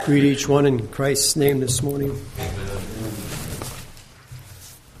Greet each one in Christ's name this morning.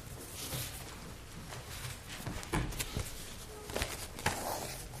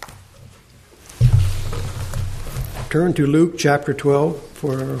 Turn to Luke chapter 12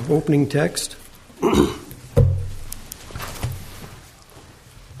 for our opening text.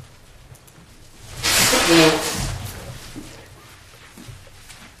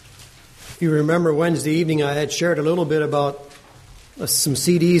 If you remember Wednesday evening, I had shared a little bit about some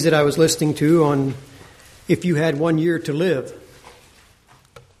CDs that I was listening to on if you had 1 year to live.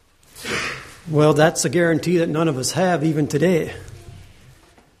 Well, that's a guarantee that none of us have even today.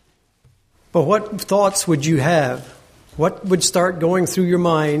 But what thoughts would you have? What would start going through your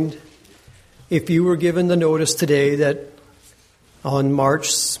mind if you were given the notice today that on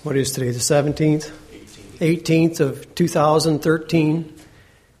March, what is today, the 17th? 18th of 2013,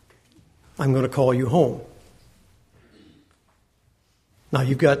 I'm going to call you home. Now,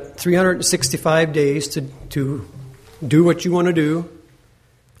 you've got 365 days to do what you want to do.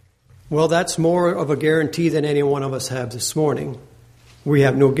 Well, that's more of a guarantee than any one of us have this morning. We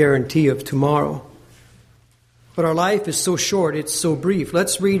have no guarantee of tomorrow. But our life is so short, it's so brief.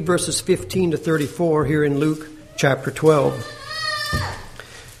 Let's read verses 15 to 34 here in Luke chapter 12.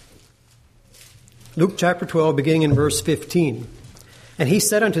 Luke chapter 12, beginning in verse 15. And he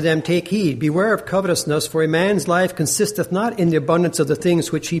said unto them, Take heed, beware of covetousness, for a man's life consisteth not in the abundance of the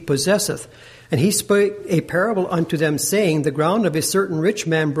things which he possesseth. And he spake a parable unto them, saying, The ground of a certain rich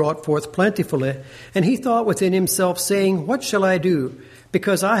man brought forth plentifully. And he thought within himself, saying, What shall I do?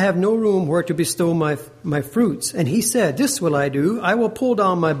 Because I have no room where to bestow my fruits. And he said, This will I do, I will pull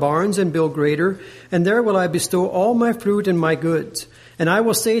down my barns and build greater, and there will I bestow all my fruit and my goods. And I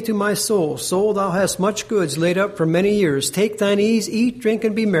will say to my soul, Soul, thou hast much goods laid up for many years. Take thine ease, eat, drink,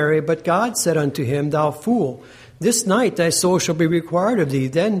 and be merry. But God said unto him, Thou fool, this night thy soul shall be required of thee.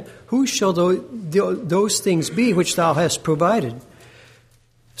 Then who shall those things be which thou hast provided?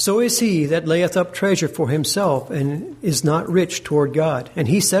 So is he that layeth up treasure for himself, and is not rich toward God. And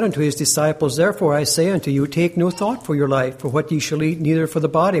he said unto his disciples, Therefore I say unto you, take no thought for your life, for what ye shall eat, neither for the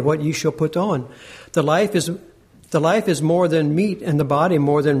body what ye shall put on. The life is more than meat, and the body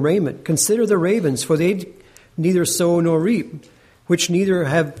more than raiment. Consider the ravens, for they neither sow nor reap, which neither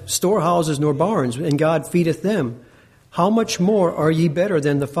have storehouses nor barns, and God feedeth them. How much more are ye better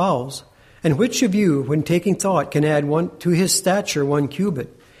than the fowls? And which of you, when taking thought, can add to his stature 1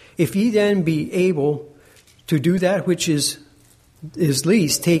 cubit? If ye then be able to do that which is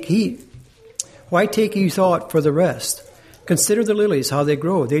least, take heed. Why take ye thought for the rest? Consider the lilies, how they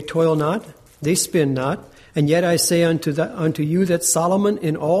grow. They toil not, they spin not. And yet I say unto you that Solomon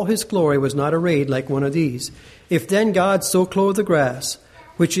in all his glory was not arrayed like one of these. If then God so clothe the grass,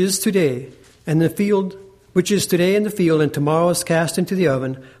 which is today in the field, and tomorrow is cast into the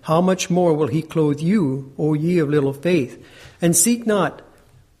oven, how much more will he clothe you, O ye of little faith? And seek not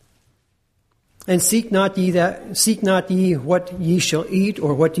ye what ye shall eat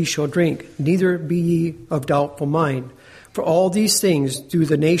or what ye shall drink, neither be ye of doubtful mind. For all these things do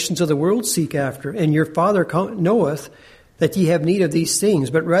the nations of the world seek after, and your Father knoweth that ye have need of these things.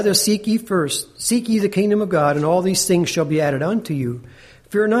 But rather seek ye the kingdom of God, and all these things shall be added unto you.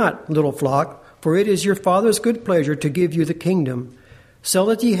 Fear not, little flock, for it is your Father's good pleasure to give you the kingdom. Sell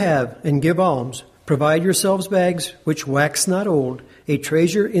that ye have, and give alms. Provide yourselves bags which wax not old, a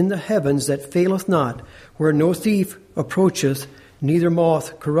treasure in the heavens that faileth not, where no thief approacheth, neither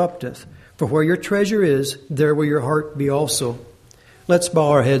moth corrupteth. For where your treasure is, there will your heart be also. Let's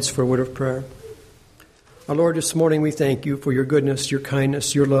bow our heads for a word of prayer. Our Lord, this morning we thank you for your goodness, your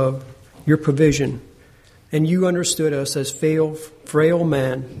kindness, your love, your provision. And you understood us as frail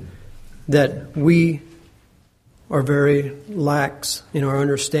man, that we are very lax in our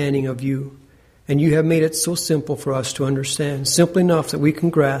understanding of you. And you have made it so simple for us to understand, simple enough that we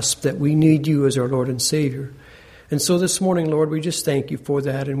can grasp that we need you as our Lord and Savior. And so this morning, Lord, we just thank you for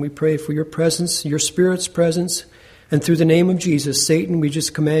that, and we pray for your presence, your Spirit's presence. And through the name of Jesus, Satan, we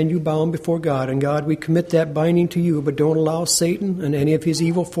just command you bound before God. And God, we commit that binding to you, but don't allow Satan and any of his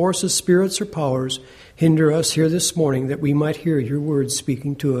evil forces, spirits, or powers hinder us here this morning, that we might hear your words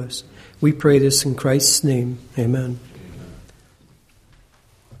speaking to us. We pray this in Christ's name. Amen.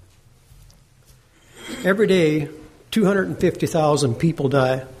 Every day, 250,000 people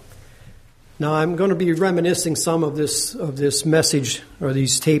die. Now, I'm going to be reminiscing some of this message or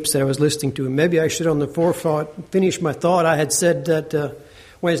these tapes that I was listening to. And maybe I should, on the forethought, finish my thought. I had said that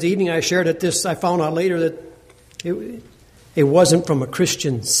Wednesday evening I shared that this. I found out later that it wasn't from a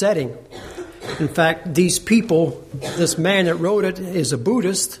Christian setting. In fact, these people, this man that wrote it is a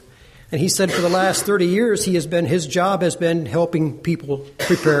Buddhist, And he said for the last 30 years, his job has been helping people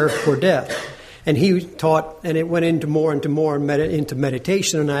prepare for death. And he taught, and it went into more into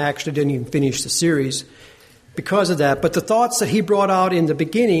meditation, and I actually didn't even finish the series because of that. But the thoughts that he brought out in the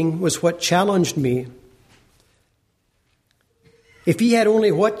beginning was what challenged me. If he had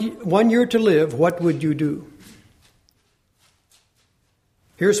only 1 year to live, what would you do?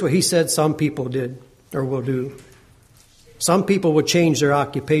 Here's what he said some people did or will do. Some people would change their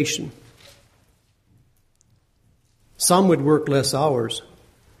occupation. Some would work less hours.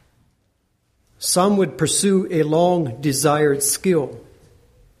 Some would pursue a long-desired skill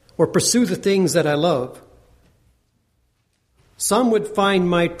or pursue the things that I love. Some would find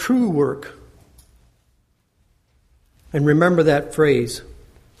my true work. And remember that phrase.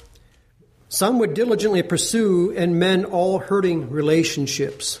 Some would diligently pursue and mend all hurting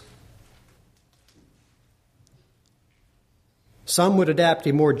relationships. Some would adapt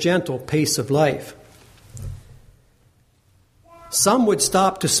a more gentle pace of life. Some would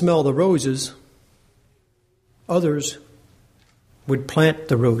stop to smell the roses. Others would plant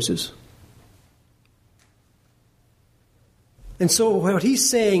the roses. And so what he's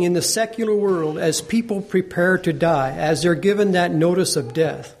saying in the secular world, as people prepare to die, as they're given that notice of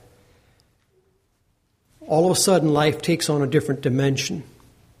death, all of a sudden life takes on a different dimension.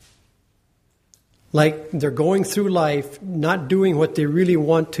 Like they're going through life not doing what they really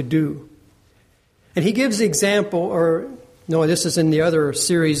want to do. And he gives the example, this is in the other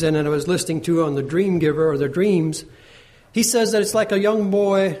series, and I was listening to on the Dream Giver or the Dreams. He says that it's like a young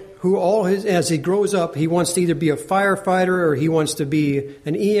boy who as he grows up, he wants to either be a firefighter or he wants to be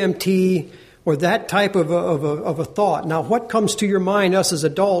an EMT or that type of a thought. Now, what comes to your mind, us as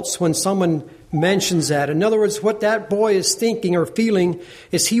adults, when someone mentions that? In other words, what that boy is thinking or feeling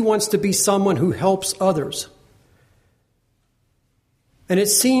is he wants to be someone who helps others. And it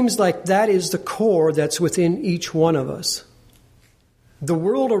seems like that is the core that's within each one of us. The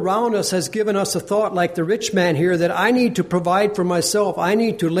world around us has given us a thought like the rich man here that I need to provide for myself. I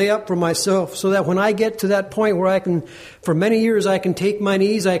need to lay up for myself so that when I get to that point where for many years I can take my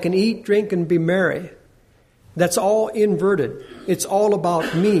ease, I can eat, drink, and be merry. That's all inverted. It's all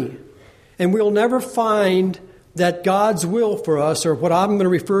about me. And we'll never find that God's will for us, or what I'm going to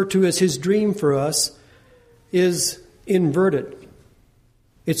refer to as His dream for us, is inverted.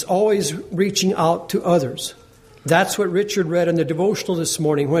 It's always reaching out to others. That's what Richard read in the devotional this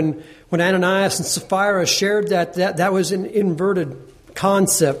morning. When Ananias and Sapphira shared that was an inverted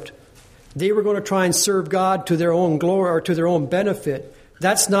concept. They were going to try and serve God to their own glory or to their own benefit.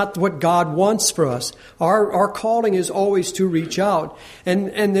 That's not what God wants for us. Our calling is always to reach out.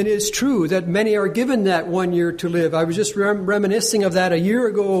 And it is true that many are given that 1 year to live. I was just reminiscing of that a year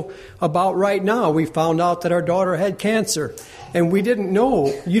ago about right now. We found out that our daughter had cancer. And we didn't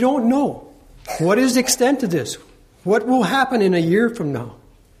know. You don't know. What is the extent of this? What will happen in a year from now?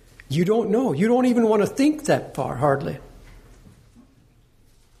 You don't know. You don't even want to think that far, hardly.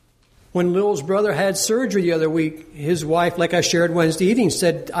 When Lil's brother had surgery the other week, his wife, like I shared Wednesday evening,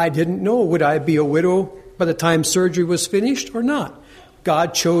 said, I didn't know. Would I be a widow by the time surgery was finished or not?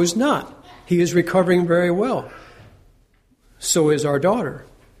 God chose not. He is recovering very well. So is our daughter.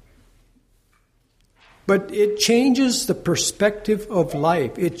 But it changes the perspective of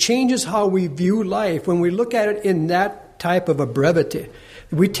life. It changes how we view life when we look at it in that type of a brevity.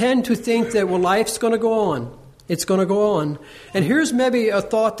 We tend to think that, life's going to go on. It's going to go on. And here's maybe a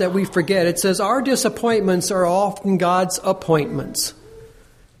thought that we forget. It says, our disappointments are often God's appointments.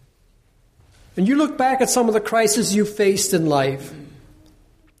 And you look back at some of the crises you faced in life.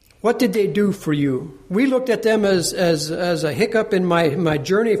 What did they do for you? We looked at them as a hiccup in my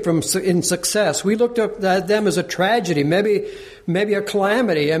journey in success. We looked at them as a tragedy, maybe a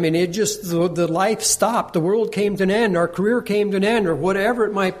calamity. I mean, the life stopped. The world came to an end. Our career came to an end, or whatever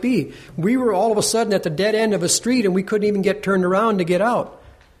it might be. We were all of a sudden at the dead end of a street, and we couldn't even get turned around to get out.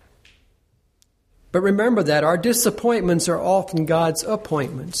 But remember that our disappointments are often God's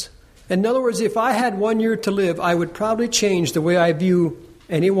appointments. In other words, if I had 1 year to live, I would probably change the way I view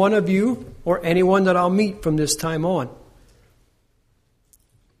any one of you or anyone that I'll meet from this time on.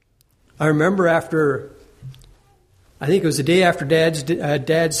 I remember I think it was the day after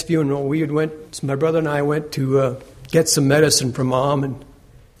Dad's funeral, my brother and I went to get some medicine from Mom,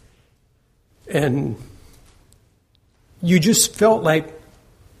 and you just felt like,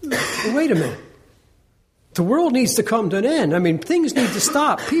 wait a minute. The world needs to come to an end. I mean, things need to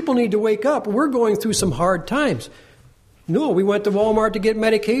stop. People need to wake up. We're going through some hard times. No, we went to Walmart to get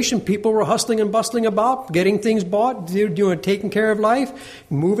medication. People were hustling and bustling about, getting things bought, taking care of life,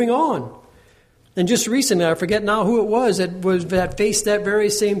 moving on. And just recently, I forget now who it was that faced that very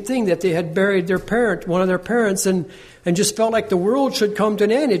same thing, that they had buried their parent, one of their parents, and just felt like the world should come to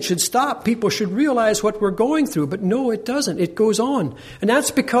an end. It should stop. People should realize what we're going through. But no, it doesn't. It goes on. And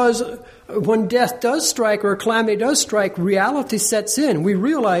that's because when death does strike or a calamity does strike, reality sets in. We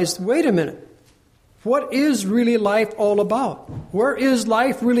realize, wait a minute. What is really life all about? Where is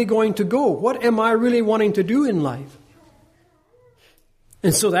life really going to go? What am I really wanting to do in life?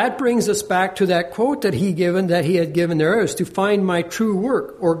 And so that brings us back to that quote that he had given there, is to find my true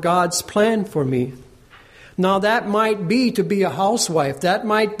work or God's plan for me. Now that might be to be a housewife. That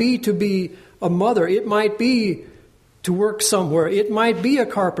might be to be a mother. It might be to work somewhere. It might be a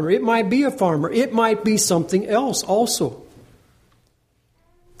carpenter. It might be a farmer. It might be something else also.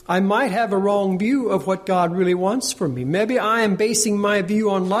 I might have a wrong view of what God really wants for me. Maybe I am basing my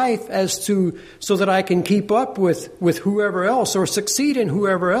view on life so that I can keep up with whoever else or succeed in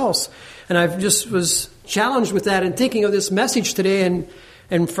whoever else. And I just was challenged with that and thinking of this message today.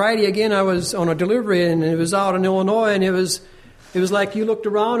 And Friday again, I was on a delivery and it was out in Illinois, and it was like you looked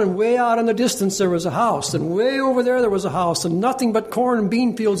around and way out in the distance there was a house, and way over there was a house, and nothing but corn and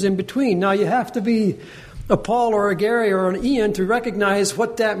bean fields in between. Now you have to be a Paul or a Gary or an Ian to recognize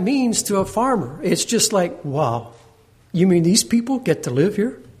what that means to a farmer. It's just like, wow, you mean these people get to live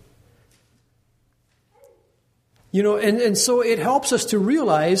here? You know, and so it helps us to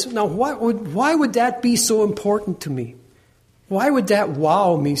realize, now why would that be so important to me? Why would that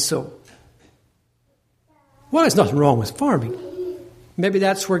wow me so? Well, there's nothing wrong with farming. Maybe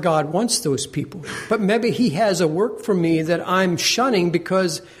that's where God wants those people. But maybe He has a work for me that I'm shunning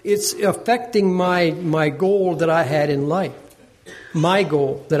because it's affecting my goal that I had in life. My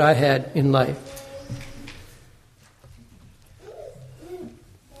goal that I had in life.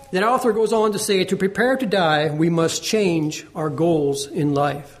 That author goes on to say, to prepare to die, we must change our goals in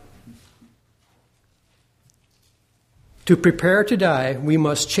life. To prepare to die, we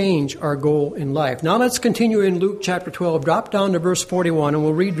must change our goal in life. Now let's continue in Luke chapter 12. Drop down to verse 41 and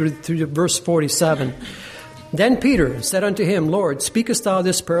we'll read through to verse 47. Then Peter said unto him, Lord, speakest thou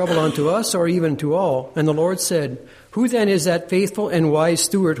this parable unto us or even to all? And the Lord said, Who then is that faithful and wise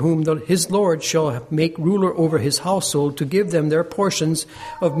steward whom his Lord shall make ruler over his household to give them their portions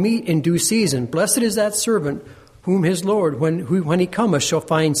of meat in due season? Blessed is that servant whom his Lord, when he cometh, shall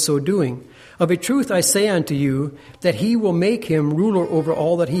find so doing. Of a truth I say unto you, that he will make him ruler over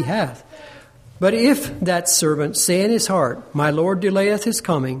all that he hath. But if that servant say in his heart, My Lord delayeth his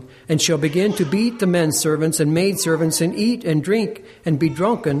coming, and shall begin to beat the men servants and maidservants, and eat and drink and be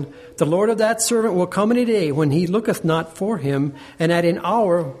drunken, the Lord of that servant will come in a day when he looketh not for him, and at an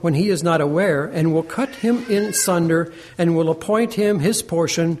hour when he is not aware, and will cut him in sunder, and will appoint him his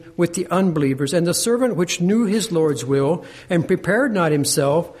portion with the unbelievers. And the servant which knew his Lord's will, and prepared not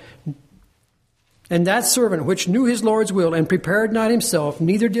himself, and that servant which knew his Lord's will and prepared not himself,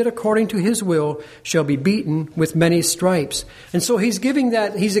 neither did according to his will, shall be beaten with many stripes. And so he's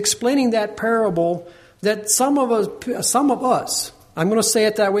explaining that parable that some of us, I'm going to say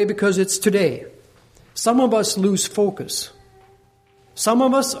it that way because it's today, some of us lose focus. Some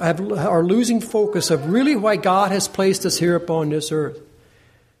of us are losing focus of really why God has placed us here upon this earth.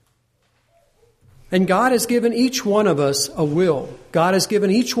 And God has given each one of us a will. God has given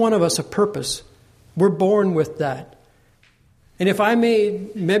each one of us a purpose. We're born with that. And if I may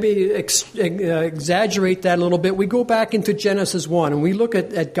maybe exaggerate that a little bit, we go back into Genesis 1 and we look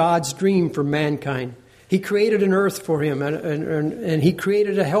at God's dream for mankind. He created an earth for him and He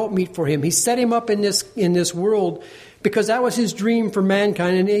created a helpmeet for him. He set him up in this world because that was His dream for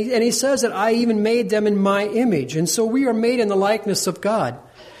mankind. And he says that I even made them in my image. And so we are made in the likeness of God.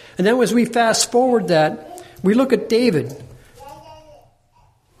 And then as we fast forward that, we look at David.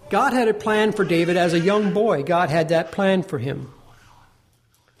 God had a plan for David as a young boy. God had that plan for him.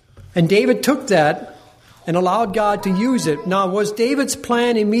 And David took that and allowed God to use it. Now, was David's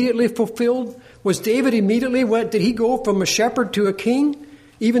plan immediately fulfilled? Did he go from a shepherd to a king,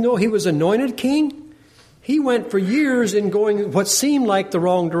 even though he was anointed king? He went for years in going what seemed like the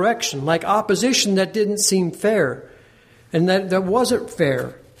wrong direction, like opposition that didn't seem fair, and that wasn't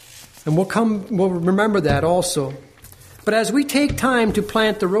fair. And we'll remember that also. But as we take time to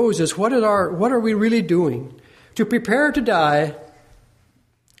plant the roses, what are we really doing? To prepare to die,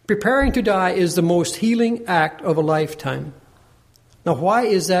 preparing to die is the most healing act of a lifetime. Now, why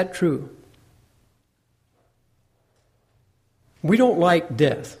is that true? We don't like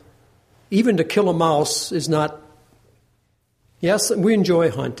death. Even to kill a mouse is not... Yes, we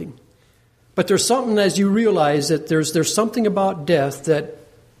enjoy hunting. But there's something, as you realize, that there's something about death that...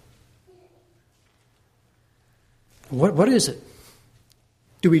 What is it?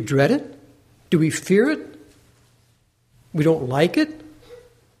 Do we dread it? Do we fear it? We don't like it?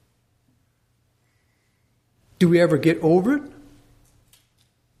 Do we ever get over it?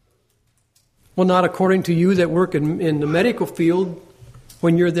 Well, not according to you that work in the medical field.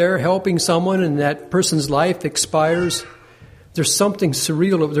 When you're there helping someone and that person's life expires, there's something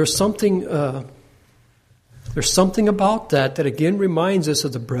surreal. There's something about that again reminds us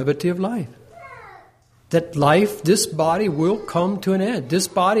of the brevity of life. That life, this body will come to an end. This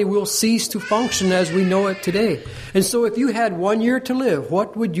body will cease to function as we know it today. And so if you had 1 year to live,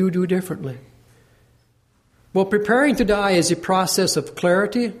 what would you do differently? Well, preparing to die is a process of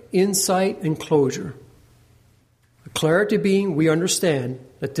clarity, insight, and closure. The clarity being we understand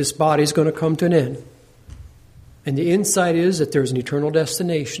that this body is going to come to an end. And the insight is that there's an eternal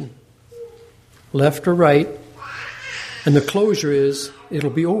destination, left or right. And the closure is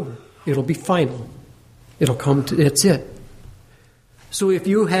it'll be over. It'll be final. It'll come to, it's it. So if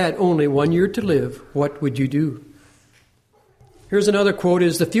you had only 1 year to live, what would you do? Here's another quote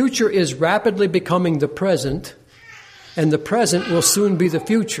is, the future is rapidly becoming the present, and the present will soon be the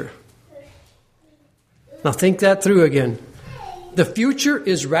future. Now think that through again. The future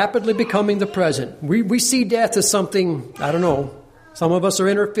is rapidly becoming the present. We see death as something, I don't know, some of us are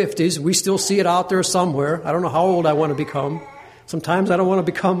in our 50s. We still see it out there somewhere. I don't know how old I want to become. Sometimes I don't want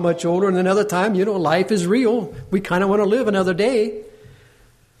to become much older, and another time, life is real. We kind of want to live another day.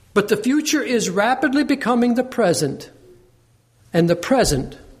 But the future is rapidly becoming the present, and the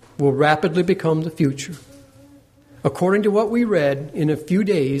present will rapidly become the future. According to what we read, in a few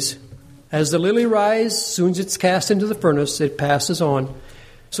days, as the lily rise, as soon as it's cast into the furnace, it passes on.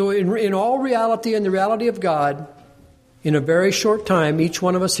 So in all reality and the reality of God, in a very short time, each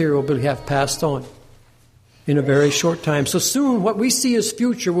one of us here will have passed on. In a very short time. So soon, what we see as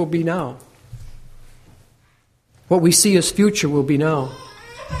future will be now. What we see as future will be now.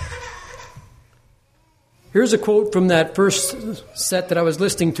 Here's a quote from that first set that I was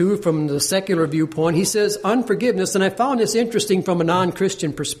listening to from the secular viewpoint. He says, unforgiveness, and I found this interesting from a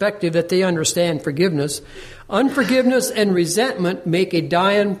non-Christian perspective that they understand forgiveness. Unforgiveness and resentment make a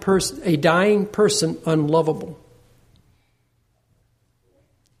dying person unlovable.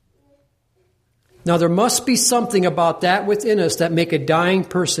 Now there must be something about that within us that make a dying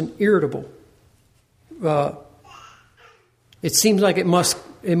person irritable. It seems like it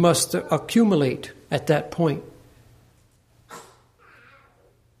must accumulate at that point.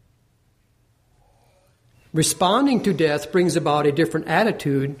 Responding to death brings about a different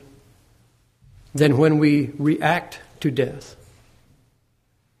attitude than when we react to death.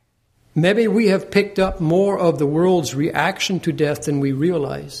 Maybe we have picked up more of the world's reaction to death than we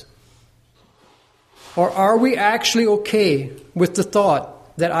realize. Or are we actually okay with the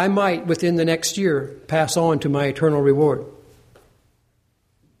thought that I might, within the next year, pass on to my eternal reward?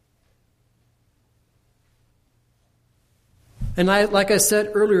 And like I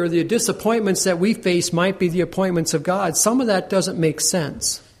said earlier, the disappointments that we face might be the appointments of God. Some of that doesn't make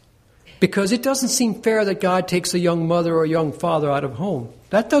sense. Because it doesn't seem fair that God takes a young mother or a young father out of home.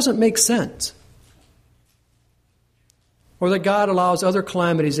 That doesn't make sense. Or that God allows other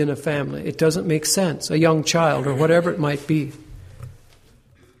calamities in a family. It doesn't make sense. A young child or whatever it might be.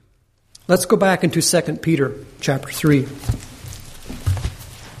 Let's go back into 2 Peter chapter 3.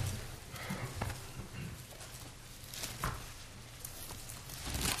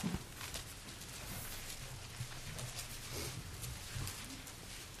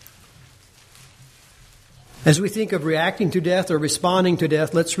 As we think of reacting to death or responding to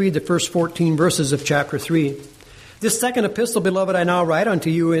death, let's read the first 14 verses of chapter 3. This second epistle, beloved, I now write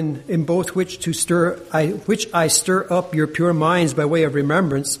unto you in both which I stir up your pure minds by way of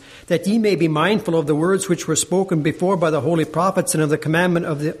remembrance, that ye may be mindful of the words which were spoken before by the holy prophets, and of the commandment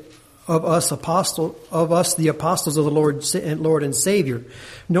of us the apostles of the Lord and Savior,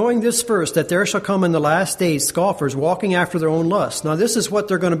 knowing this first, that there shall come in the last days scoffers, walking after their own lusts. Now this is what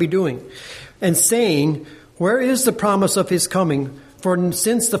they're going to be doing, and saying, where is the promise of his coming? For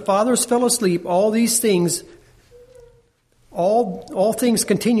since the fathers fell asleep, all things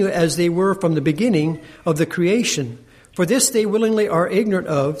continue as they were from the beginning of the creation. For this they willingly are ignorant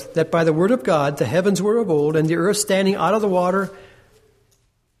of, that by the word of God the heavens were of old, and the earth standing out of the water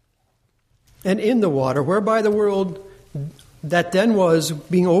and in the water, whereby the world that then was,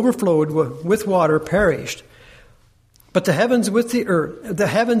 being overflowed with water, perished. But the heavens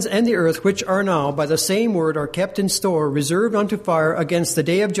and the earth, which are now by the same word, are kept in store, reserved unto fire against the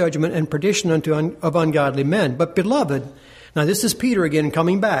day of judgment and perdition of ungodly men. But beloved, Now this is Peter again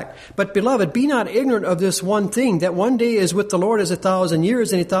coming back. But beloved, be not ignorant of this one thing, that one day is with the Lord as 1,000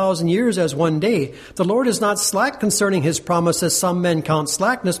 years, and 1,000 years as one day. The Lord is not slack concerning his promise, as some men count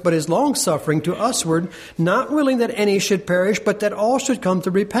slackness, but is longsuffering to usward, not willing that any should perish, but that all should come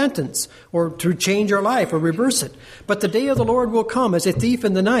to repentance, or to change our life, or reverse it. But the day of the Lord will come as a thief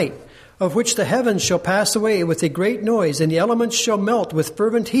in the night, of which the heavens shall pass away with a great noise, and the elements shall melt with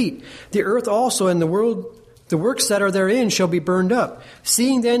fervent heat. The earth also and the works that are therein shall be burned up.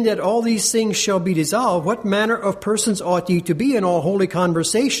 Seeing then that all these things shall be dissolved, what manner of persons ought ye to be in all holy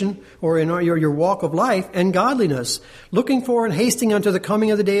conversation, or in your walk of life, and godliness, looking for and hasting unto the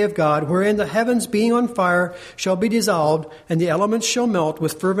coming of the day of God, wherein the heavens being on fire shall be dissolved, and the elements shall melt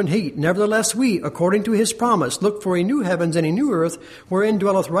with fervent heat. Nevertheless we, according to his promise, look for a new heavens and a new earth, wherein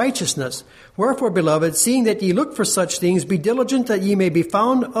dwelleth righteousness. Wherefore, beloved, seeing that ye look for such things, be diligent that ye may be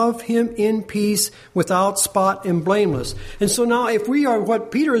found of him in peace, without spot and blameless. And so now, if we are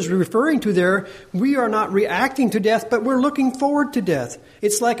what Peter is referring to there, we are not reacting to death, but we're looking forward to death.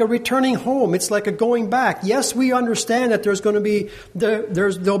 It's like a returning home. It's like a going back. Yes, we understand that there's going to be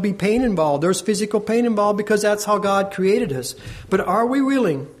there'll be pain involved. There's physical pain involved because that's how God created us. But are we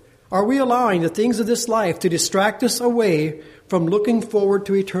willing? Are we allowing the things of this life to distract us away from looking forward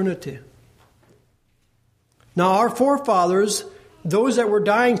to eternity? Now, our forefathers, those that were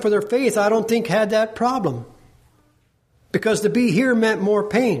dying for their faith, I don't think had that problem. Because to be here meant more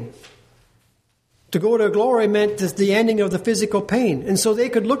pain. To go to glory meant the ending of the physical pain. And so they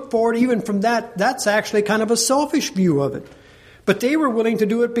could look forward even from that. That's actually kind of a selfish view of it. But they were willing to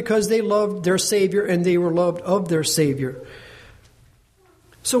do it because they loved their Savior and they were loved of their Savior.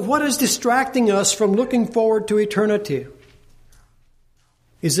 So what is distracting us from looking forward to eternity?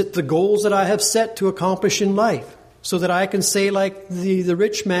 Is it the goals that I have set to accomplish in life? So that I can say like the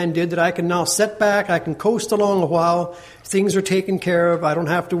rich man did, that I can now sit back, I can coast along a while, things are taken care of, I don't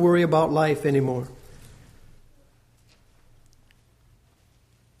have to worry about life anymore.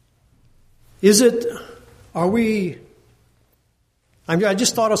 I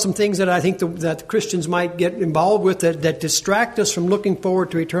just thought of some things that I think that Christians might get involved with that distract us from looking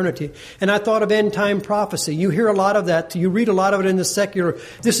forward to eternity. And I thought of end time prophecy. You hear a lot of that. You read a lot of it in the secular.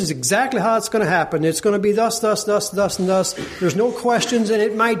 This is exactly how it's going to happen. It's going to be thus, thus, thus, thus, and thus. There's no questions, and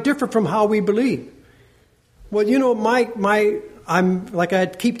it might differ from how we believe. Well, you know, I'm like I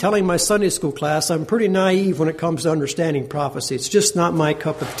keep telling my Sunday school class, I'm pretty naive when it comes to understanding prophecy. It's just not my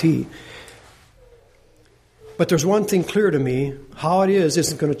cup of tea. But there's one thing clear to me, how it is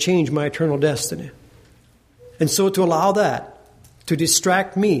isn't going to change my eternal destiny. And so to allow that to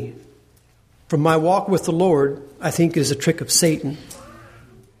distract me from my walk with the Lord, I think is a trick of Satan.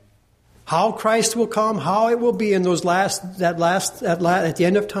 How Christ will come, how it will be in those at the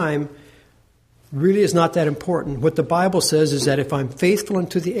end of time, really is not that important. What the Bible says is that if I'm faithful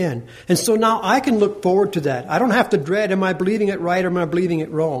unto the end. And so now I can look forward to that. I don't have to dread, am I believing it right or am I believing it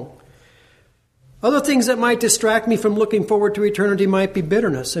wrong? Other things that might distract me from looking forward to eternity might be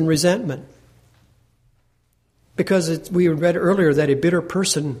bitterness and resentment. Because we read earlier that a bitter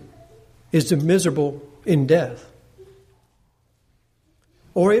person is miserable in death.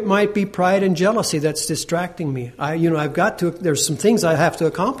 Or it might be pride and jealousy that's distracting me. There's some things I have to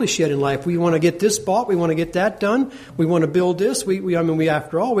accomplish yet in life. We want to get this bought. We want to get that done. We want to build this.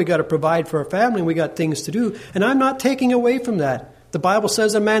 After all, we got to provide for our family and we got things to do. And I'm not taking away from that. The Bible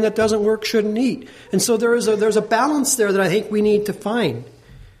says a man that doesn't work shouldn't eat. And so there's a balance there that I think we need to find.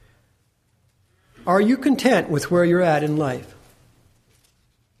 Are you content with where you're at in life?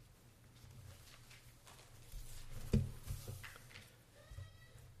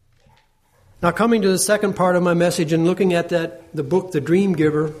 Now, coming to the second part of my message and looking at the book, The Dream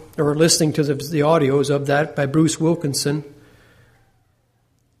Giver, or listening to the audios of that by Bruce Wilkinson,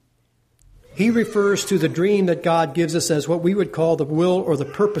 he refers to the dream that God gives us as what we would call the will or the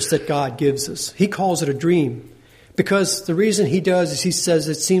purpose that God gives us. He calls it a dream. Because the reason he does is he says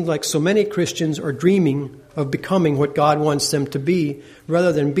it seems like so many Christians are dreaming of becoming what God wants them to be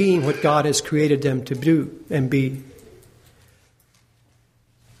rather than being what God has created them to do and be.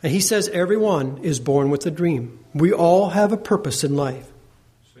 And he says everyone is born with a dream. We all have a purpose in life.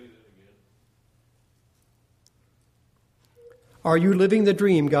 Say that again. Are you living the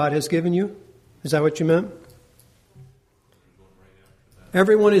dream God has given you? Is that what you meant?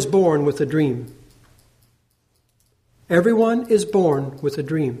 Everyone is born with a dream. Everyone is born with a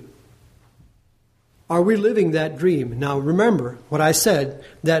dream. Are we living that dream? Now remember what I said,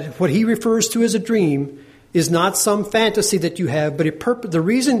 that what he refers to as a dream is not some fantasy that you have, but the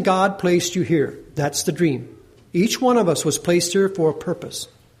reason God placed you here, that's the dream. Each one of us was placed here for a purpose.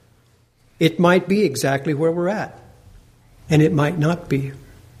 It might be exactly where we're at. and it might not be.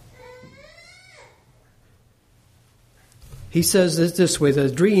 He says it this way, the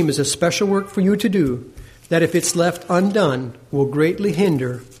dream is a special work for you to do that if it's left undone will greatly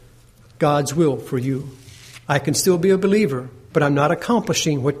hinder God's will for you. I can still be a believer, but I'm not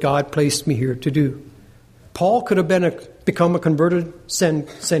accomplishing what God placed me here to do. Paul could have become a converted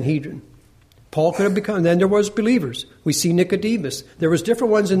Sanhedrin. Paul could have become, then there was believers. We see Nicodemus. There was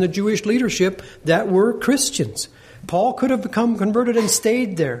different ones in the Jewish leadership that were Christians. Paul could have become converted and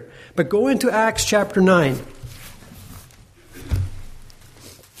stayed there. But go into Acts chapter 9.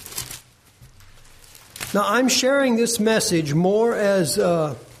 Now, I'm sharing this message more as,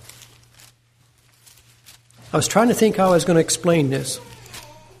 I was trying to think how I was going to explain this.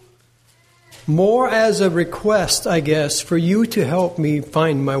 More as a request, I guess, for you to help me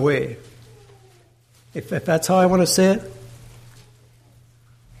find my way. If that's how I want to say it.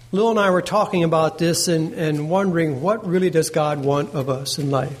 Lil and I were talking about this and wondering what really does God want of us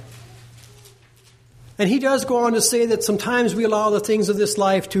in life. And he does go on to say that sometimes we allow the things of this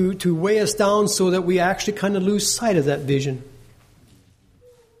life to weigh us down so that we actually kind of lose sight of that vision.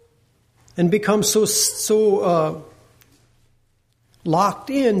 And become so locked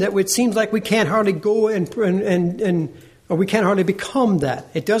in that it seems like we can't hardly go or we can't hardly become that.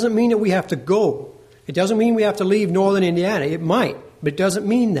 It doesn't mean that we have to go. It doesn't mean we have to leave northern Indiana. It might, but it doesn't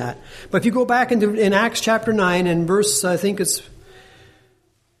mean that. But if you go back in Acts chapter 9 and verse, I think it's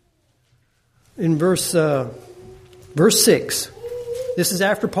in verse 6. This is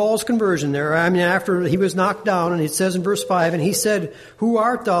after Paul's conversion there. I mean, after he was knocked down, and it says in verse 5, and he said, "Who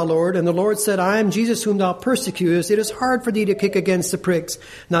art thou, Lord?" And the Lord said, "I am Jesus whom thou persecutest. It is hard for thee to kick against the pricks."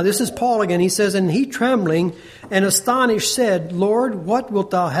 Now this is Paul again. He says, "And he trembling and astonished said, Lord, what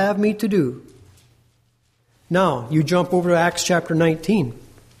wilt thou have me to do?" Now, you jump over to Acts chapter 19.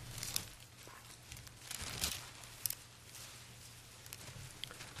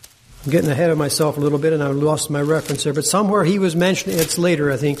 I'm getting ahead of myself a little bit, and I lost my reference there. But somewhere he was mentioning, it's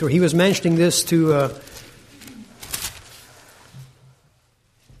later, I think, where he was mentioning this to...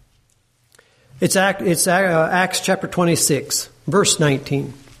 It's Acts chapter 26, verse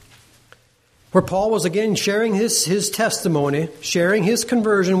 19. Where Paul was again sharing his testimony, sharing his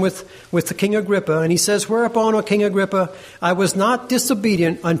conversion with the King Agrippa. And he says, "Whereupon, O King Agrippa, I was not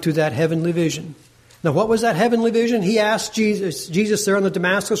disobedient unto that heavenly vision." Now, what was that heavenly vision? He asked Jesus there on the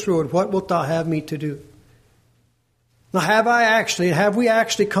Damascus road, "What wilt thou have me to do?" Now, have we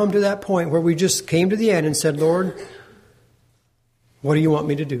actually come to that point where we just came to the end and said, "Lord, what do you want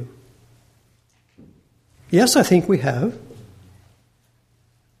me to do?" Yes, I think we have.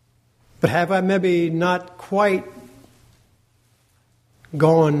 But have I maybe not quite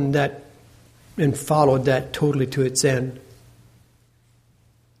gone that and followed that totally to its end?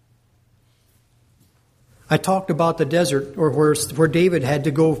 I talked about the desert, or where David had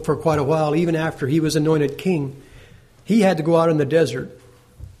to go for quite a while, even after he was anointed king. He had to go out in the desert.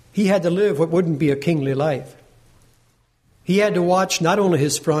 He had to live what wouldn't be a kingly life. He had to watch not only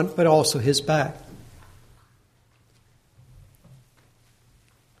his front, but also his back.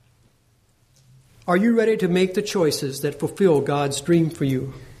 Are you ready to make the choices that fulfill God's dream for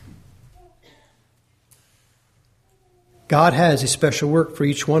you? God has a special work for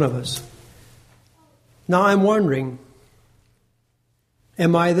each one of us. Now I'm wondering,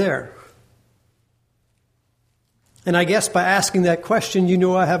 am I there? And I guess by asking that question, you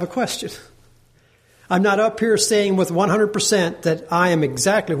know I have a question. I'm not up here saying with 100% that I am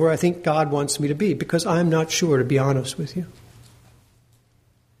exactly where I think God wants me to be, because I'm not sure, to be honest with you.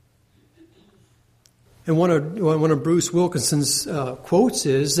 And one of Bruce Wilkinson's quotes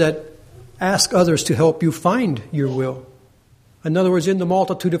is that, "Ask others to help you find your will." In other words, in the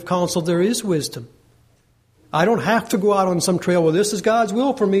multitude of counsel, there is wisdom. I don't have to go out on some trail, well, this is God's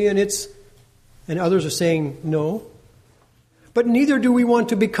will for me, and others are saying no. But neither do we want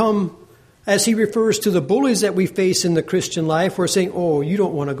to become, as he refers to the bullies that we face in the Christian life, we're saying, "Oh, you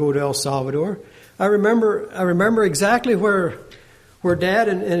don't want to go to El Salvador." I remember exactly where Dad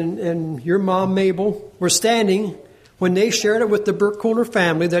and your mom, Mabel, were standing when they shared it with the Burkholder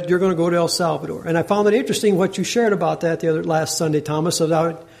family that you're going to go to El Salvador. And I found it interesting what you shared about that last Sunday, Thomas,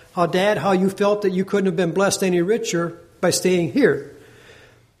 about how you felt that you couldn't have been blessed any richer by staying here.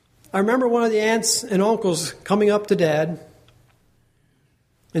 I remember one of the aunts and uncles coming up to Dad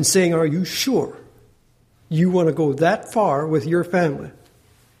and saying, "Are you sure you want to go that far with your family?"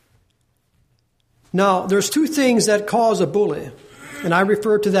 Now, there's two things that cause a bully, and I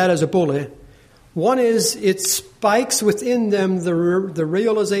refer to that as a bully. One is it spikes within them the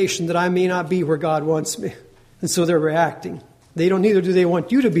realization that I may not be where God wants me, and so they're reacting. Neither do they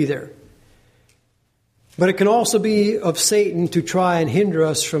want you to be there. But it can also be of Satan to try and hinder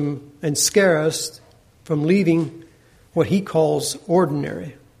us from and scare us from leaving what he calls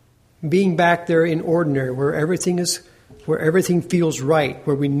ordinary. Being back there in ordinary, where everything feels right,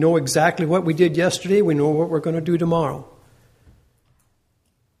 where we know exactly what we did yesterday, we know what we're going to do tomorrow.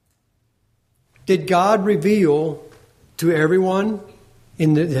 Did God reveal to everyone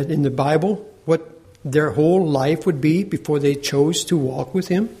in the Bible what their whole life would be before they chose to walk with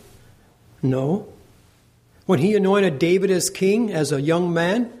him? No. When he anointed David as king, as a young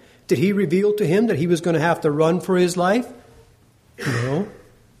man, did he reveal to him that he was going to have to run for his life? No.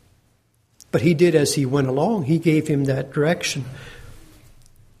 But he did as he went along. He gave him that direction.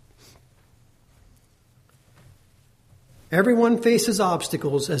 Everyone faces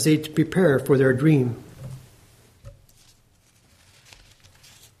obstacles as they prepare for their dream.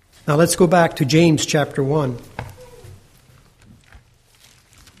 Now let's go back to James chapter 1.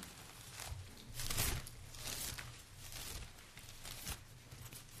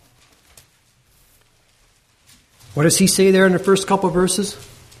 What does he say there in the first couple of verses?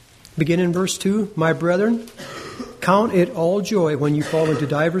 Begin in verse 2. My brethren, count it all joy when you fall into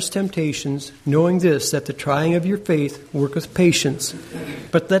divers temptations, knowing this, that the trying of your faith worketh patience.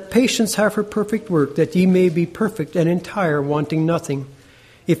 But let patience have her perfect work, that ye may be perfect and entire, wanting nothing.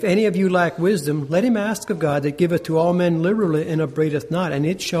 If any of you lack wisdom, let him ask of God, that giveth to all men liberally and upbraideth not, and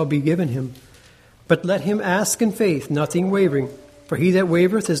it shall be given him. But let him ask in faith, nothing wavering. For he that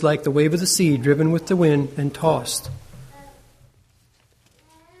wavereth is like the wave of the sea, driven with the wind and tossed.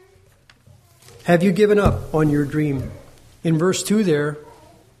 Have you given up on your dream? In verse 2 there,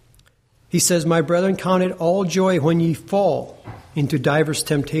 he says, my brethren, count it all joy when ye fall into divers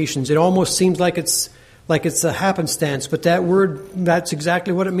temptations. It almost seems like it's a happenstance, but that word, that's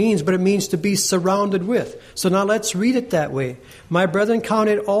exactly what it means, but it means to be surrounded with. So now let's read it that way. My brethren, count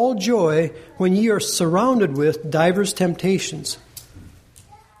it all joy when ye are surrounded with divers temptations.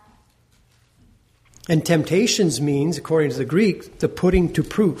 And temptations means, according to the Greek, the putting to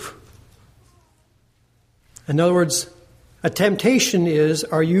proof. In other words, a temptation is,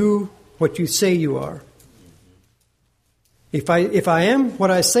 are you what you say you are? If I am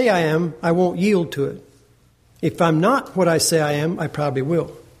what I say I am, I won't yield to it. If I'm not what I say I am, I probably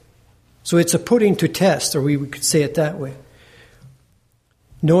will. So it's a putting to test, or we could say it that way.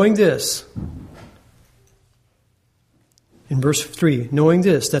 Knowing this, in verse 3, knowing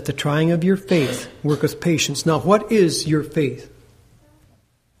this, that the trying of your faith worketh patience. Now, what is your faith?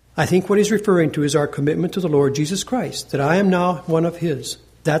 I think what he's referring to is our commitment to the Lord Jesus Christ, that I am now one of his.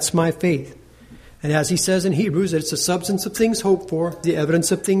 That's my faith. And as he says in Hebrews, it's the substance of things hoped for, the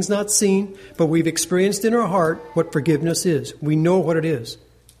evidence of things not seen, but we've experienced in our heart what forgiveness is. We know what it is.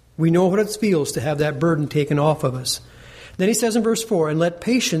 We know what it feels to have that burden taken off of us. Then he says in verse 4, and let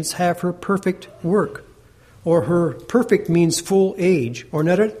patience have her perfect work. Or her perfect means full age, or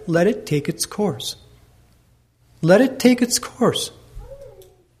let it take its course. Let it take its course.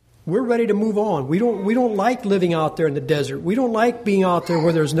 We're ready to move on. We don't like living out there in the desert. We don't like being out there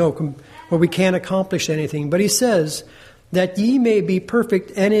where we can't accomplish anything. But he says that ye may be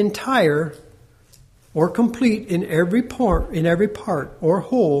perfect and entire, or complete in every part or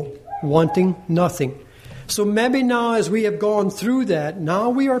whole, wanting nothing. So maybe now, as we have gone through that, now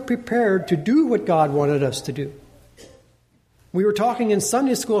we are prepared to do what God wanted us to do. We were talking in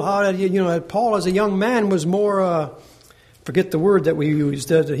Sunday school how Paul, as a young man, was more. Forget the word that we used.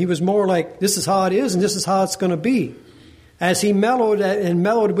 He was more like, this is how it is and this is how it's going to be. As he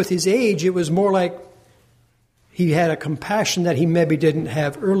mellowed with his age, it was more like he had a compassion that he maybe didn't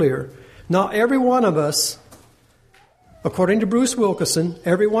have earlier. Now, every one of us, according to Bruce Wilkinson,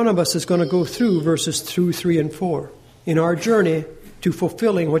 every one of us is going to go through verses 2, 3, and 4 in our journey to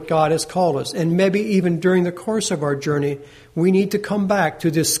fulfilling what God has called us. And maybe even during the course of our journey, we need to come back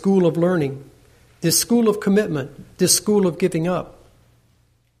to this school of learning, this school of commitment, this school of giving up.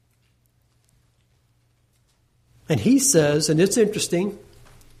 And he says, and it's interesting,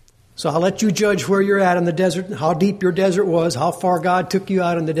 so I'll let you judge where you're at in the desert, how deep your desert was, how far God took you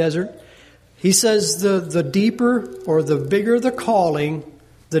out in the desert. He says the deeper or the bigger the calling,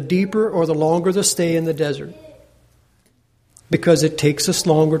 the deeper or the longer the stay in the desert. Because it takes us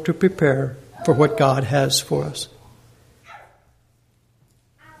longer to prepare for what God has for us.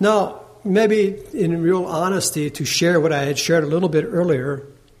 Now, maybe in real honesty, to share what I had shared a little bit earlier,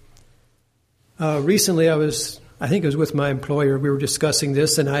 recently I think it was with my employer, we were discussing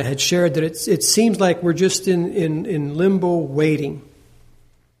this, and I had shared that it seems like we're just in limbo waiting.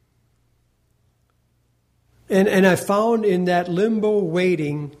 And I found in that limbo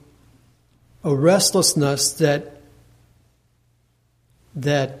waiting a restlessness that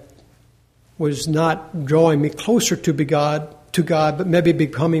was not drawing me closer to God, but maybe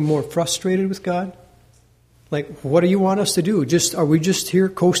becoming more frustrated with God. Like, what do you want us to do? Are we just here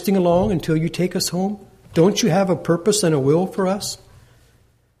coasting along until you take us home? Don't you have a purpose and a will for us?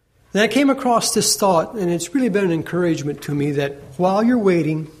 And I came across this thought, and it's really been an encouragement to me that while you're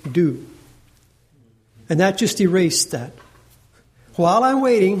waiting, do. And that just erased that. While I'm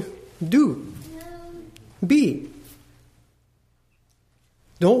waiting, do. Be.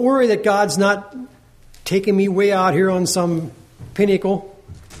 Don't worry that God's not taking me way out here on some pinnacle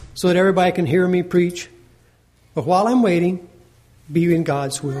so that everybody can hear me preach. But while I'm waiting, be in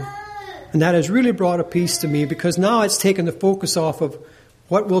God's will. And that has really brought a peace to me, because now it's taken the focus off of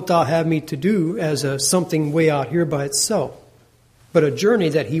what wilt thou have me to do as something way out here by itself, but a journey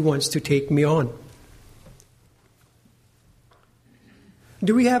that he wants to take me on.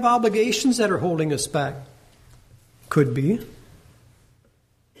 Do we have obligations that are holding us back? Could be.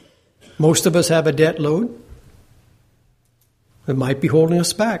 Most of us have a debt load that might be holding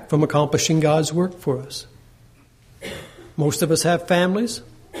us back from accomplishing God's work for us. Most of us have families.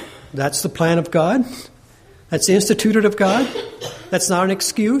 That's the plan of God. That's instituted of God. That's not an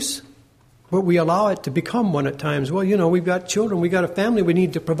excuse, but we allow it to become one at times. Well, we've got children, we've got a family we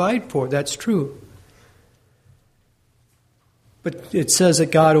need to provide for. That's true. But it says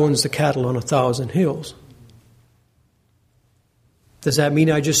that God owns the cattle on 1,000 hills. Does that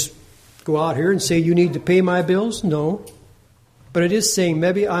mean I just go out here and say you need to pay my bills? No. But it is saying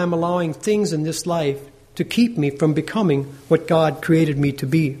maybe I'm allowing things in this life to keep me from becoming what God created me to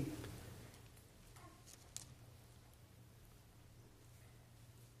be.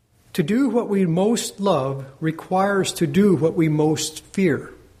 To do what we most love requires to do what we most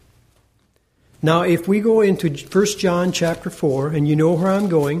fear. Now, if we go into 1 John chapter 4, and you know where I'm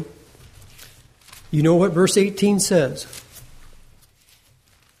going, you know what verse 18 says.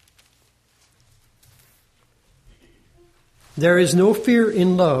 There is no fear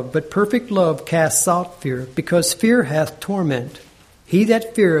in love, but perfect love casts out fear, because fear hath torment. He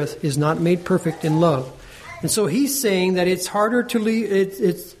that feareth is not made perfect in love. And so he's saying that it's harder to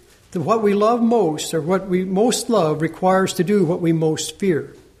leave, what we love most, or what we most love, requires to do what we most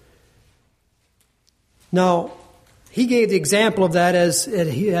fear. Now, he gave the example of that as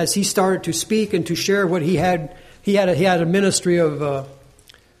he started to speak and to share what he had. He had a ministry of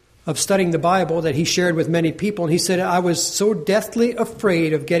studying the Bible that he shared with many people. And he said, I was so deathly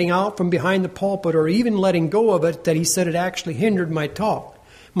afraid of getting out from behind the pulpit or even letting go of it that he said it actually hindered my talk,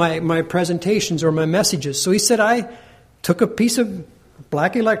 my presentations or my messages. So he said, I took a piece of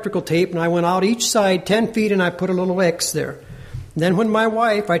black electrical tape and I went out each side 10 feet and I put a little X there. And then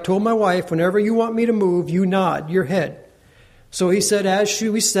I told my wife, whenever you want me to move, you nod your head. So he said,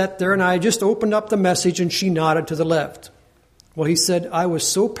 we sat there and I just opened up the message and she nodded to the left. Well, he said, I was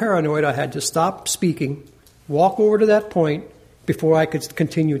so paranoid I had to stop speaking, walk over to that point before I could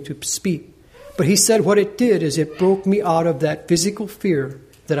continue to speak. But he said what it did is it broke me out of that physical fear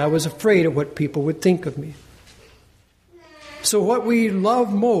that I was afraid of what people would think of me. So what we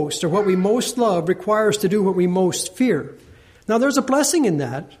love most, or what we most love, requires to do what we most fear. Now, there's a blessing in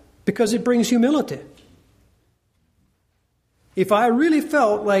that because it brings humility. If I really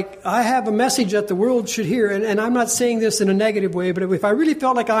felt like I have a message that the world should hear, and I'm not saying this in a negative way, but if I really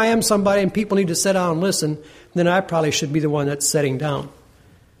felt like I am somebody and people need to sit down and listen, then I probably should be the one that's sitting down.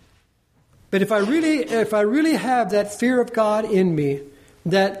 But if I really have that fear of God in me,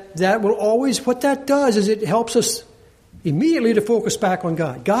 that will always, what that does is it helps us immediately to focus back on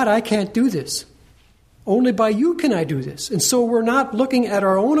God. God, I can't do this. Only by you can I do this. And so we're not looking at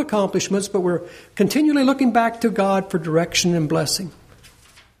our own accomplishments, but we're continually looking back to God for direction and blessing.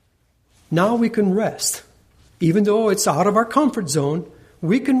 Now we can rest. Even though it's out of our comfort zone,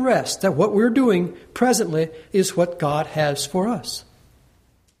 we can rest that what we're doing presently is what God has for us.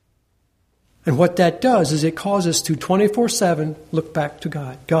 And what that does is it causes us to 24/7 look back to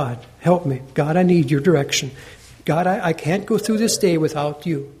God. God, help me. God, I need your direction. God, I can't go through this day without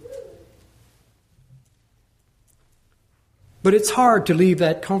you. But it's hard to leave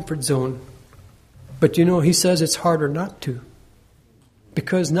that comfort zone. But he says it's harder not to.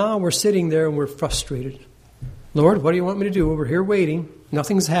 Because now we're sitting there and we're frustrated. Lord, what do you want me to do? We're here waiting.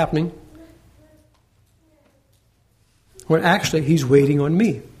 Nothing's happening. When actually He's waiting on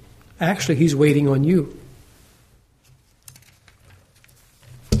me. Actually, He's waiting on you.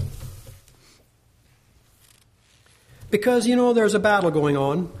 Because, there's a battle going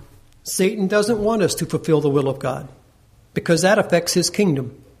on. Satan doesn't want us to fulfill the will of God. Because that affects his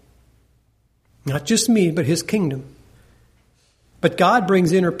kingdom. Not just me, but his kingdom. But God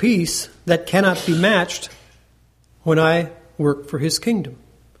brings inner peace that cannot be matched when I work for his kingdom.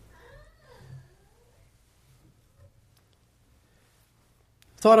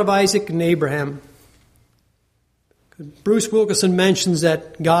 thought of Isaac and Abraham. Bruce Wilkinson mentions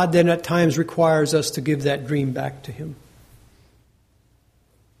that God then at times requires us to give that dream back to him.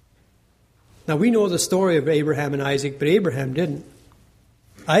 Now we know the story of Abraham and Isaac, but Abraham didn't.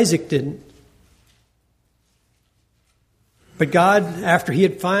 Isaac didn't. But God, after he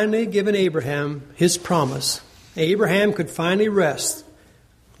had finally given Abraham his promise, Abraham could finally rest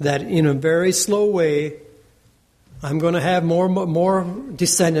that in a very slow way, I'm going to have more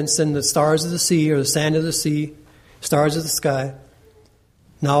descendants than the stars of the sea or the sand of the sea, stars of the sky.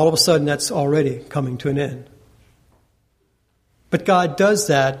 Now all of a sudden that's already coming to an end. But God does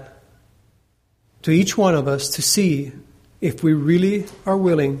that to each one of us to see if we really are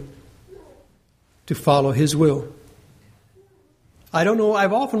willing to follow his will. I don't know,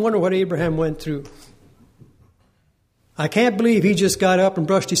 I've often wondered what Abraham went through. I can't believe he just got up and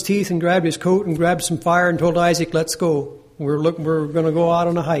brushed his teeth and grabbed his coat and grabbed some fire and told Isaac, let's go. We're going to go out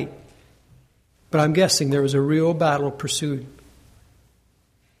on a hike. But I'm guessing there was a real battle pursued.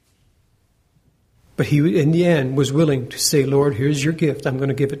 But he, in the end, was willing to say, Lord, here's your gift. I'm going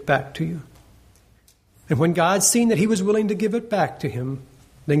to give it back to you. And when God seen that he was willing to give it back to him,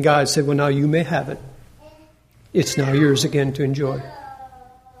 then God said, well, now you may have it. It's now yours again to enjoy.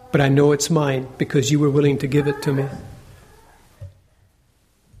 But I know it's mine because you were willing to give it to me.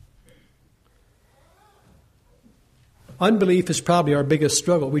 Unbelief is probably our biggest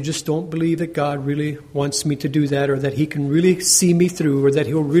struggle. We just don't believe that God really wants me to do that, or that he can really see me through, or that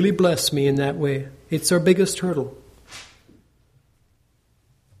he'll really bless me in that way. It's our biggest hurdle.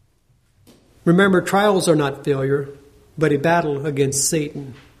 Remember, trials are not failure, but a battle against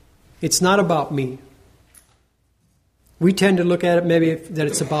Satan. It's not about me. We tend to look at it maybe that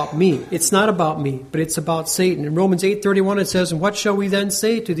it's about me. It's not about me, but it's about Satan. In Romans 8:31 it says, and what shall we then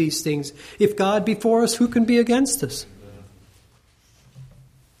say to these things? If God be for us, who can be against us?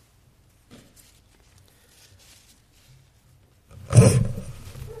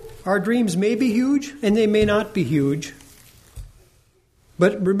 Our dreams may be huge and they may not be huge.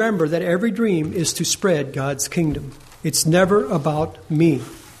 But remember that every dream is to spread God's kingdom. It's never about me.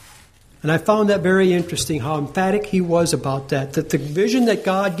 And I found that very interesting, how emphatic he was about that the vision that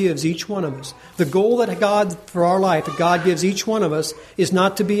God gives each one of us, the goal that God, for our life, that God gives each one of us, is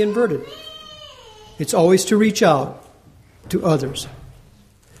not to be inverted. It's always to reach out to others.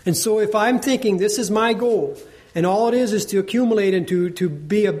 And so if I'm thinking this is my goal, and all it is to accumulate and to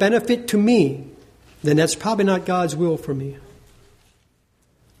be a benefit to me, then that's probably not God's will for me.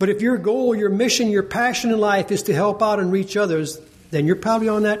 But if your goal, your mission, your passion in life is to help out and reach others, then you're probably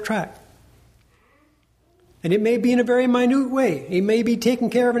on that track. And it may be in a very minute way. It may be taking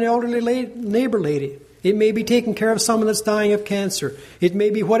care of an elderly neighbor lady. It may be taking care of someone that's dying of cancer. It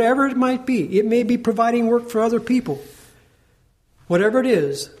may be whatever it might be. It may be providing work for other people. Whatever it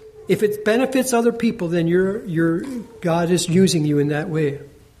is, if it benefits other people, then God is using you in that way.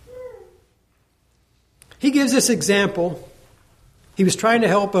 He gives this example. He was trying to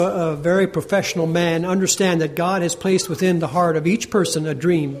help a very professional man understand that God has placed within the heart of each person a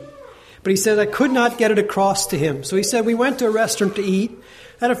dream. But he said, I could not get it across to him. So he said, we went to a restaurant to eat,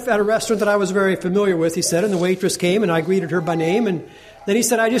 at a restaurant that I was very familiar with, he said, and the waitress came and I greeted her by name. And then he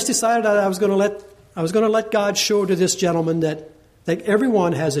said, I just decided that I was going to let God show to this gentleman that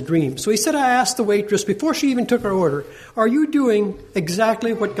everyone has a dream. So he said, I asked the waitress before she even took her order, are you doing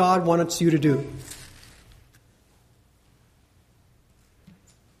exactly what God wants you to do?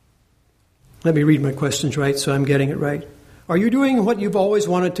 Let me read my questions right so I'm getting it right. Are you doing what you've always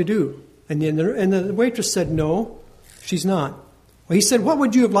wanted to do? And the waitress said, no, she's not. Well, he said, what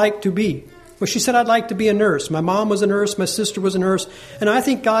would you have liked to be? Well, she said, I'd like to be a nurse. My mom was a nurse, my sister was a nurse, and I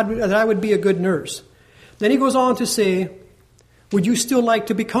think God that I would be a good nurse. Then he goes on to say, would you still like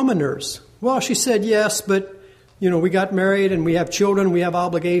to become a nurse? Well, she said, yes, but, we got married and we have children, we have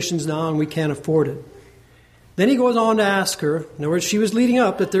obligations now, and we can't afford it. Then he goes on to ask her, in other words, she was leading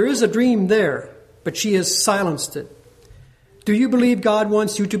up, that there is a dream there, but she has silenced it. Do you believe God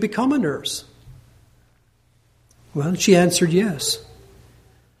wants you to become a nurse? Well, she answered yes.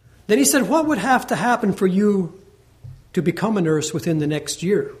 Then he said, what would have to happen for you to become a nurse within the next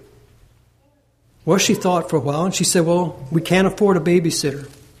year? Well, she thought for a while, and she said, well, we can't afford a babysitter.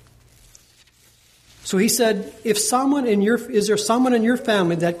 So he said, is there someone in your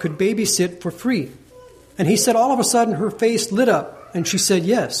family that could babysit for free? And he said, all of a sudden, her face lit up, and she said,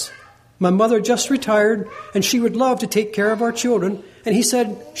 yes. My mother just retired, and she would love to take care of our children. And he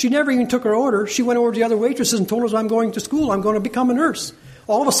said, she never even took her order. She went over to the other waitresses and told us, I'm going to school. I'm going to become a nurse.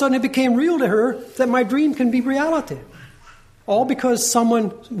 All of a sudden, it became real to her that my dream can be reality. All because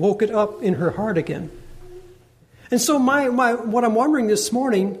someone woke it up in her heart again. And so what I'm wondering this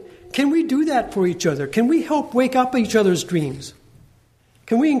morning, can we do that for each other? Can we help wake up each other's dreams?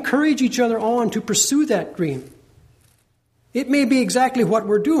 Can we encourage each other on to pursue that dream? It may be exactly what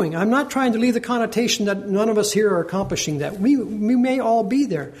we're doing. I'm not trying to leave the connotation that none of us here are accomplishing that. We may all be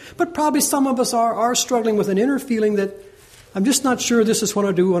there. But probably some of us are struggling with an inner feeling that I'm just not sure this is what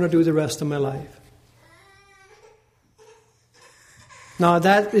I want to do the rest of my life. Now,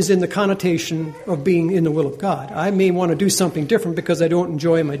 that is in the connotation of being in the will of God. I may want to do something different because I don't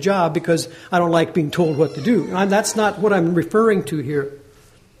enjoy my job, because I don't like being told what to do. And that's not what I'm referring to here.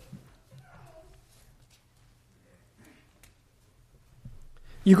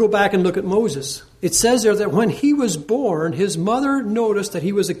 You go back and look at Moses. It says there that when he was born, his mother noticed that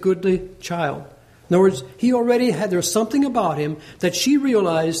he was a goodly child. In other words, there's something about him that she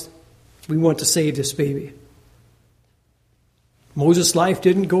realized, we want to save this baby. Moses' life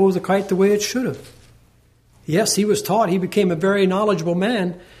didn't go quite the way it should have. Yes, he was taught. He became a very knowledgeable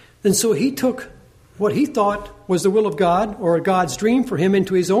man. And so he took what he thought was the will of God or God's dream for him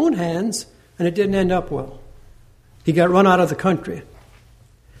into his own hands, and it didn't end up well. He got run out of the country.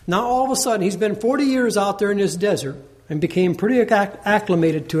 Now all of a sudden, he's been 40 years out there in this desert and became pretty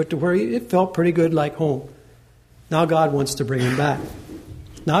acclimated to it, to where it felt pretty good like home. Now God wants to bring him back.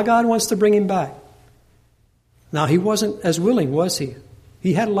 Now he wasn't as willing, was he?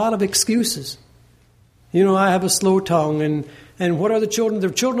 He had a lot of excuses. I have a slow tongue, and what are the children? The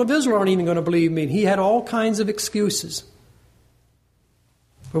children of Israel aren't even going to believe me. And he had all kinds of excuses.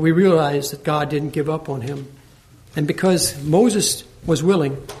 But we realize that God didn't give up on him. And because Moses was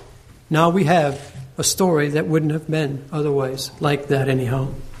willing, now we have a story that wouldn't have been otherwise like that anyhow.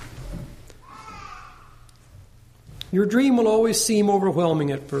 Your dream will always seem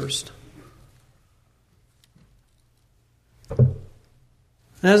overwhelming at first.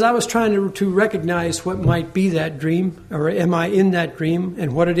 And as I was trying to recognize what might be that dream, or am I in that dream,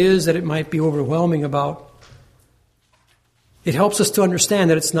 and what it is that it might be overwhelming about, it helps us to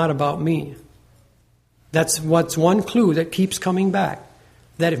understand that it's not about me. That's what's one clue that keeps coming back.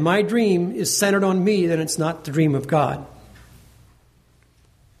 That if my dream is centered on me, then it's not the dream of God.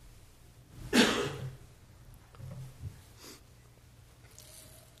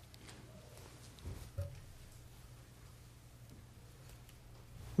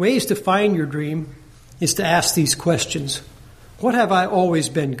 Ways to find your dream is to ask these questions. What have I always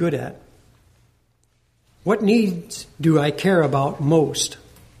been good at? What needs do I care about most?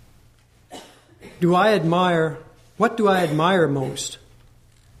 What do I admire most?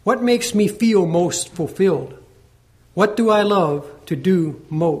 What makes me feel most fulfilled? What do I love to do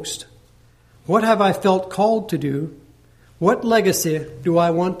most? What have I felt called to do? What legacy do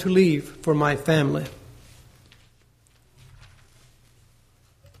I want to leave for my family?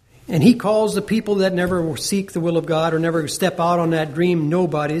 And he calls the people that never seek the will of God or never step out on that dream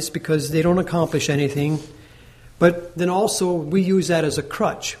nobodies, because they don't accomplish anything. But then also we use that as a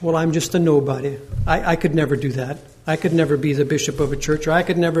crutch. Well, I'm just a nobody. I could never do that. I could never be the bishop of a church, or I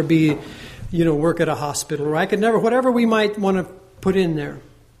could never be, work at a hospital, or I could never, whatever we might want to put in there.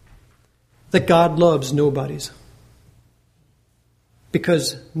 That God loves nobodies.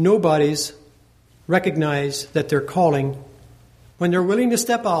 Because nobodies recognize that their calling, when they're willing to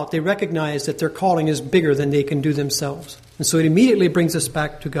step out, they recognize that their calling is bigger than they can do themselves. And so it immediately brings us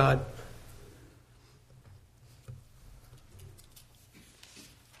back to God.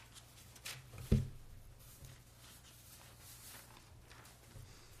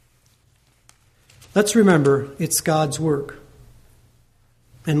 Let's remember it's God's work,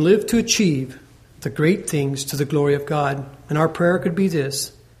 and live to achieve the great things to the glory of God. And our prayer could be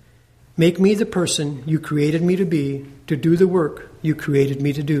this: make me the person you created me to be, to do the work you created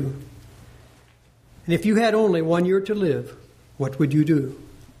me to do. And if you had only 1 year to live, what would you do?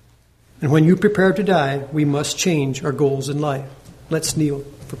 And when you prepare to die, we must change our goals in life. Let's kneel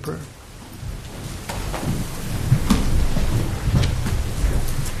for prayer.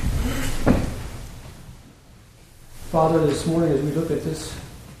 Father, this morning as we look at this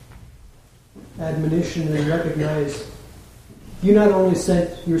admonition and recognize you not only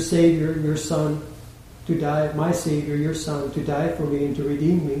sent your Savior, your Son, to die, my Savior, your Son, to die for me and to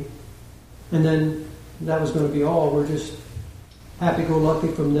redeem me, and then that was going to be all. We're just happy-go-lucky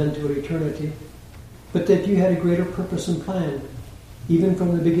from then to eternity. But that you had a greater purpose and plan, even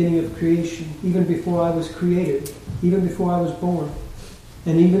from the beginning of creation, even before I was created, even before I was born.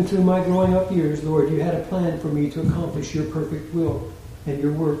 And even through my growing up years, Lord, you had a plan for me to accomplish your perfect will and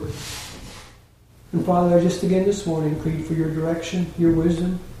your work. And Father, I just again this morning plead for your direction, your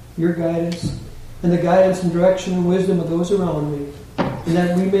wisdom, your guidance, and the guidance and direction and wisdom of those around me. and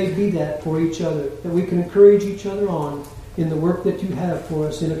that we may be that for each other, that we can encourage each other on in the work that you have for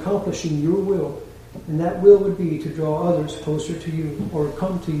us in accomplishing your will. And that will would be to draw others closer to you or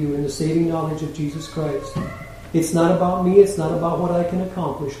come to you in the saving knowledge of Jesus Christ. It's not about me, it's not about what I can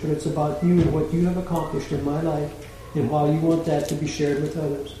accomplish, but it's about you and what you have accomplished in my life and how you want that to be shared with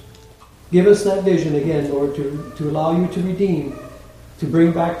others. Give us that vision again, Lord, to allow you to redeem, to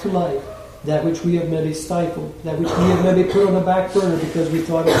bring back to life that which we have maybe stifled, that which we have maybe put on the back burner because we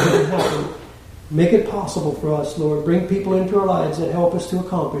thought it couldn't happen. Make it possible for us, Lord. Bring people into our lives that help us to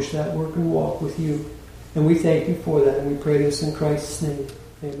accomplish that work and walk with you. And we thank you for that, and we pray this in Christ's name.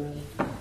 Amen.